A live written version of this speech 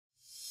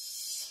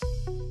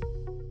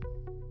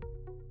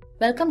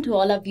Welcome to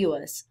all our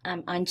viewers.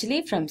 I'm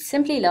Anjali from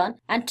Simplilearn,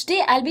 and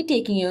today I'll be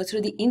taking you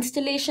through the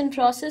installation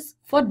process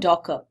for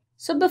Docker.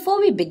 So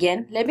before we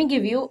begin, let me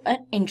give you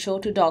an intro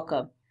to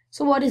Docker.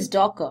 So what is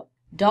Docker?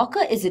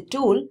 Docker is a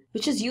tool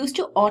which is used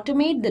to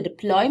automate the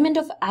deployment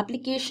of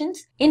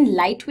applications in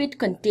lightweight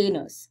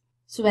containers.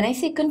 So when I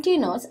say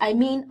containers, I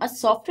mean a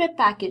software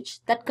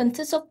package that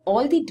consists of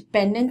all the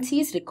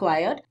dependencies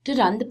required to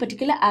run the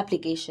particular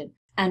application.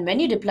 And when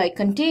you deploy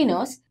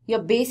containers, you're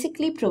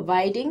basically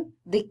providing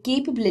the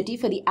capability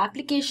for the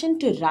application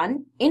to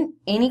run in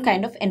any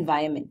kind of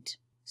environment.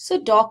 So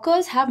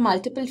Dockers have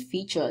multiple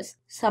features,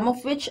 some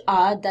of which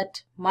are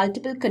that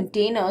multiple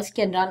containers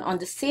can run on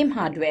the same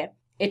hardware.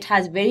 It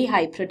has very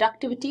high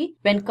productivity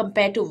when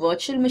compared to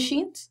virtual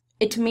machines.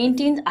 It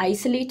maintains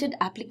isolated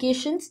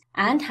applications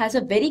and has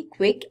a very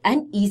quick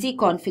and easy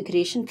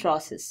configuration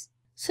process.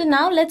 So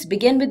now let's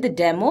begin with the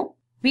demo.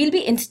 We'll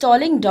be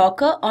installing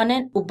Docker on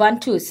an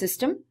Ubuntu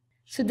system.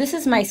 So this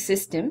is my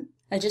system.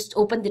 I just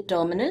open the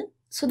terminal.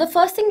 So the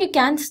first thing you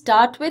can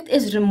start with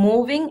is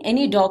removing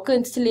any Docker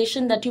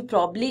installation that you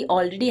probably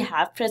already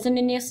have present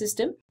in your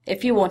system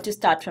if you want to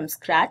start from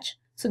scratch.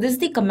 So this is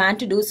the command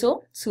to do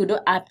so.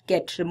 Sudo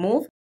apt-get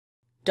remove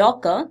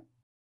docker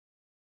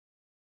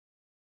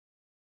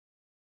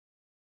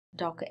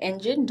docker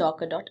engine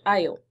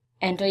docker.io.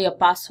 Enter your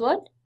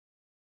password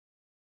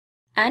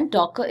and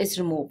Docker is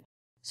removed.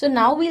 So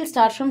now we'll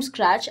start from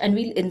scratch and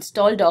we'll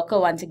install Docker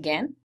once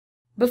again.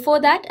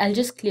 Before that, I'll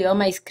just clear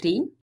my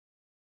screen.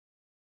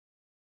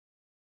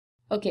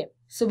 Okay,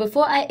 so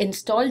before I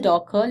install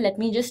Docker, let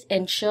me just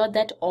ensure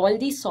that all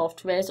the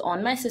softwares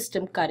on my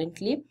system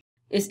currently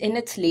is in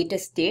its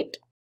latest state.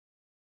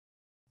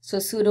 So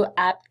sudo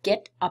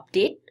apt-get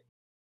update.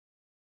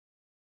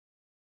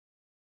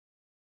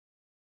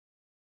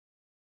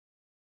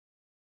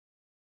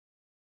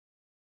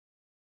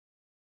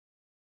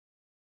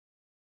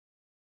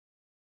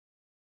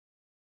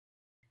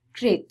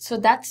 Great, so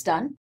that's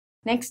done.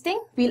 Next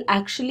thing, we'll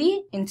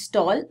actually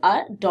install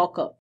our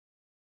Docker.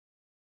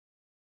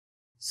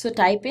 So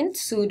type in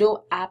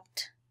sudo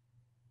apt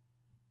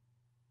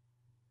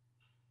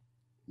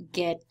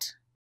get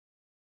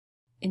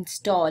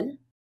install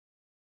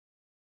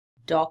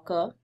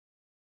Docker.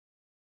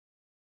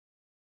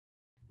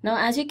 Now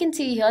as you can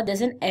see here,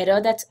 there's an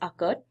error that's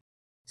occurred.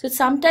 So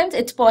sometimes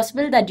it's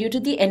possible that due to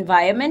the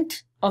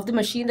environment of the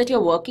machine that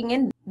you're working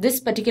in,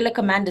 this particular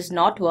command does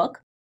not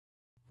work.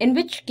 In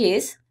which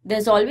case,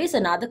 there's always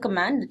another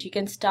command that you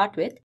can start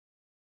with.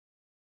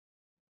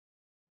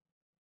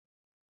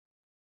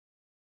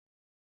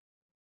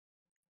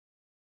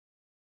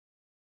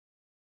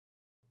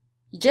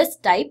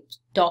 Just type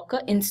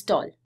docker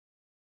install.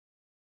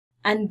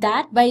 And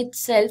that by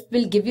itself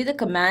will give you the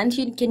command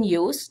you can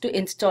use to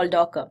install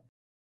Docker.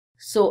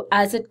 So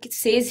as it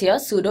says here,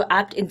 sudo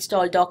apt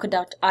install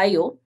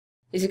docker.io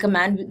is a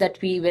command that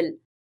we will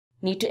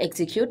need to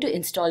execute to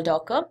install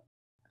Docker.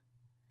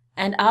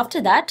 And after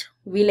that,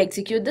 we'll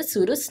execute the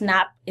sudo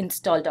snap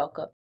install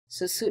Docker.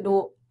 So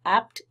sudo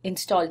apt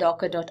install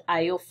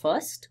docker.io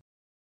first.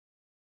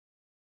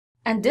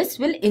 And this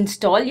will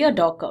install your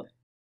Docker.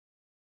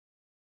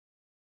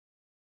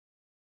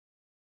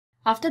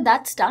 After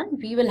that's done,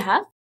 we will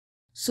have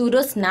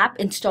sudo snap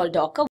install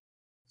Docker.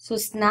 So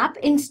snap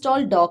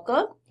install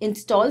Docker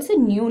installs a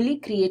newly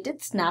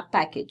created snap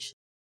package.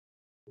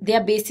 They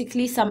are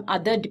basically some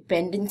other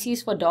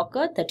dependencies for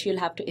Docker that you'll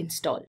have to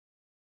install.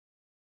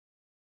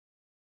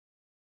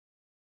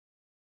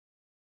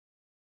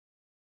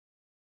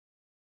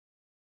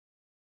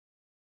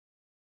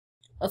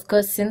 Of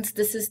course, since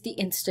this is the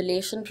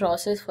installation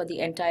process for the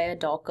entire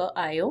Docker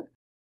IO,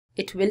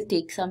 it will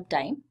take some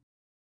time.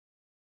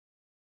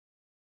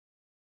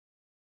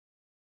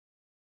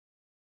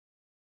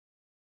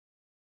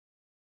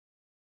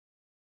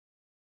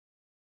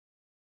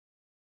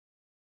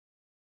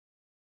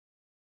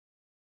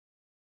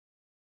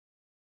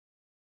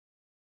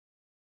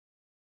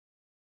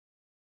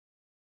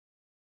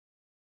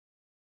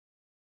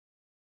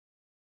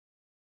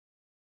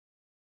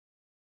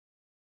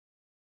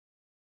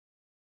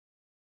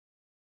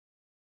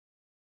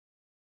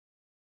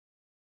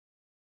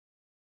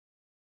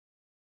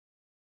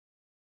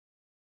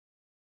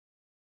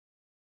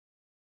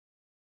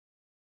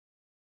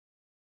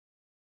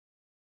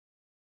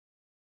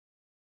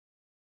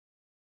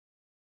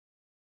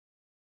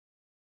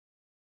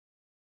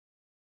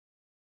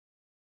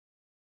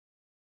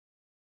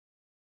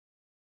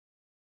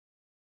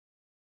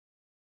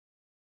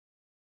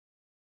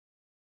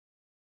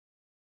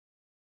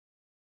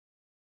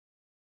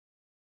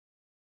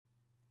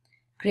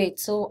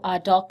 Great, so our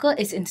Docker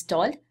is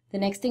installed. The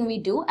next thing we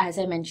do, as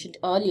I mentioned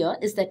earlier,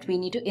 is that we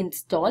need to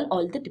install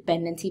all the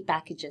dependency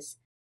packages.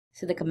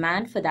 So the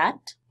command for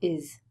that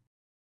is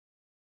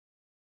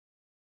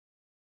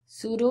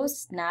sudo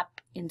snap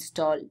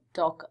install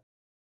Docker.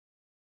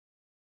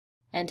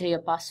 Enter your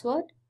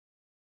password.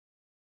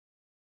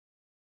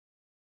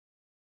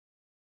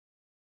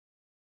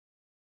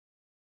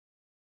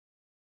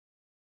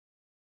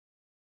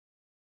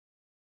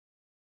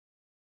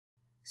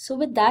 So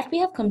with that, we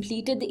have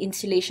completed the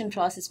installation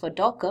process for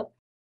Docker,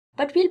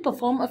 but we'll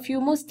perform a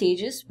few more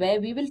stages where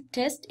we will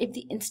test if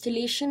the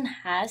installation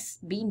has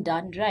been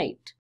done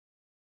right.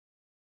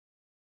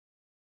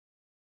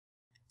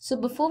 So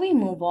before we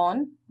move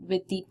on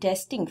with the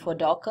testing for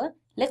Docker,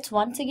 let's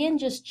once again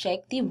just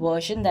check the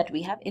version that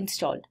we have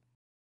installed.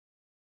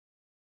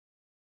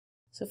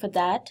 So for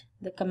that,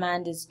 the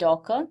command is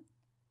docker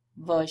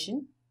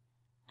version,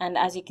 and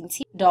as you can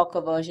see,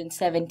 Docker version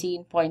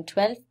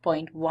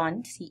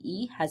 17.12.1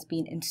 CE has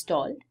been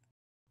installed.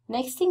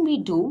 Next thing we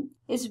do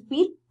is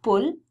we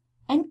pull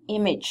an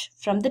image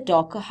from the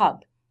Docker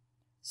hub.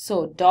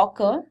 So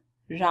docker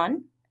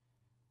run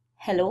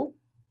hello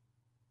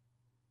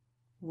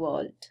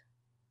world.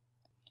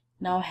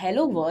 Now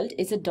hello world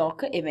is a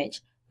Docker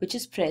image which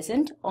is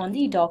present on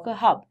the Docker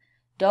hub.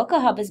 Docker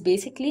hub is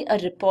basically a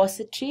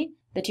repository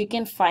that you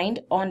can find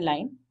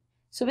online.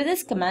 So with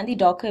this command, the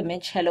Docker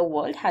image hello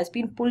world has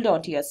been pulled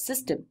onto your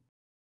system.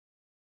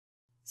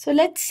 So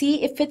let's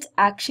see if it's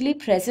actually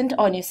present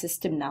on your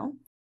system now.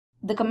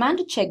 The command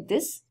to check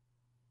this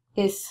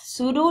is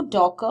sudo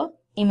docker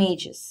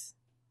images.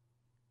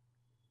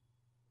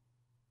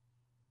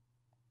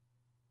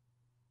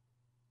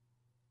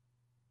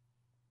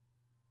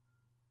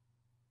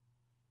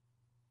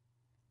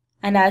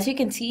 And as you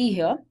can see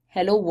here,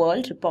 hello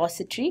world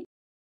repository,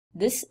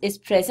 this is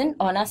present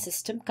on our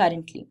system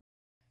currently.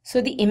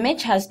 So the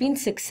image has been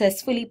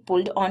successfully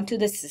pulled onto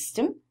the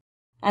system,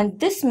 and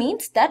this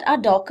means that our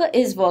Docker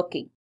is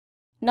working.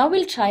 Now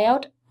we'll try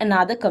out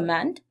another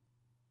command.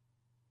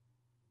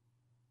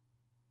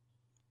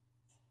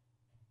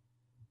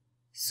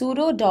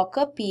 Sudo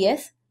docker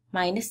ps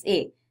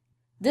 -a.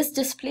 This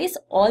displays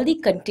all the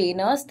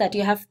containers that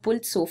you have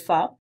pulled so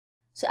far.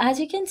 So as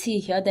you can see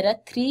here, there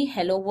are 3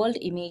 hello world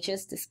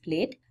images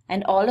displayed,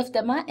 and all of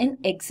them are in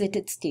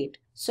exited state.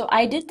 So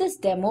I did this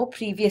demo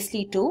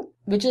previously too,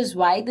 which is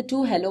why the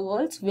 2 hello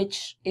worlds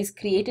which is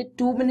created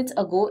 2 minutes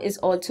ago is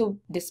also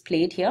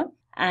displayed here.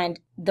 And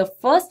the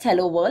first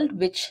hello world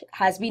which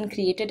has been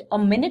created a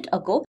minute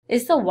ago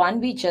is the one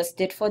we just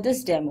did for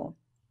this demo.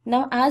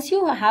 Now, as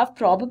you have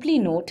probably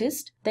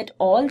noticed that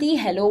all the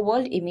hello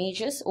world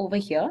images over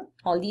here,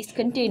 all these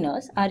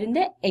containers are in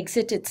the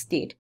exited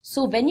state.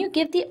 So when you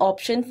give the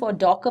option for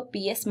docker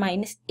ps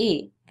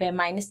 -a, where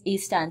 -a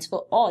stands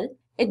for all,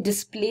 it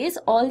displays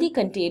all the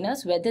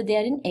containers whether they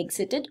are in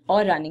exited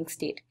or running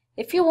state.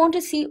 If you want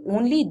to see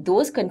only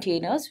those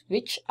containers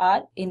which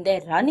are in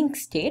their running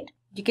state,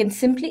 you can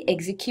simply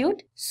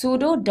execute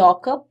sudo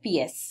docker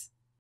ps.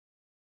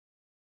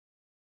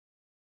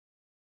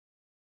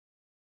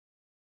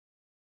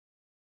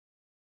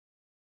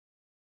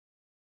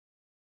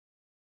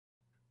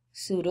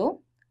 Sudo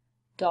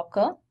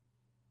docker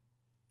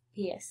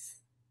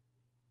ps.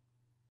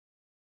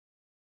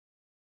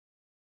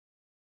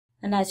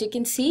 And as you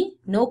can see,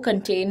 no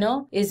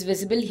container is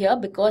visible here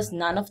because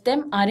none of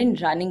them are in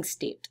running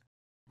state.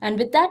 And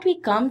with that, we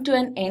come to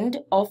an end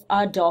of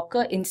our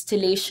Docker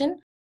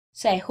installation.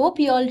 So I hope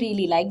you all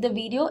really liked the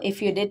video.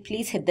 If you did,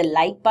 please hit the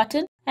like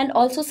button and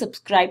also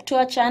subscribe to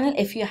our channel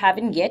if you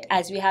haven't yet,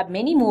 as we have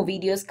many more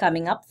videos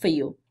coming up for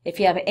you. If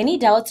you have any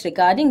doubts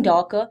regarding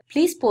Docker,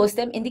 please post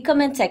them in the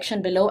comment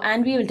section below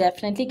and we will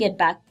definitely get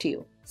back to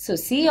you. So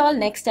see you all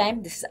next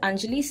time. This is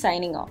Anjali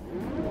signing off.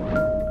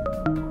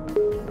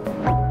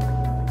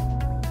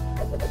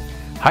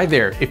 Hi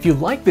there, if you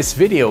like this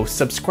video,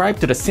 subscribe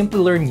to the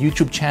Simplilearn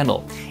YouTube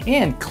channel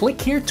and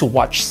click here to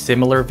watch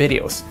similar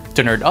videos.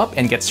 To nerd up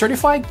and get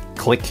certified,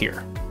 click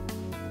here.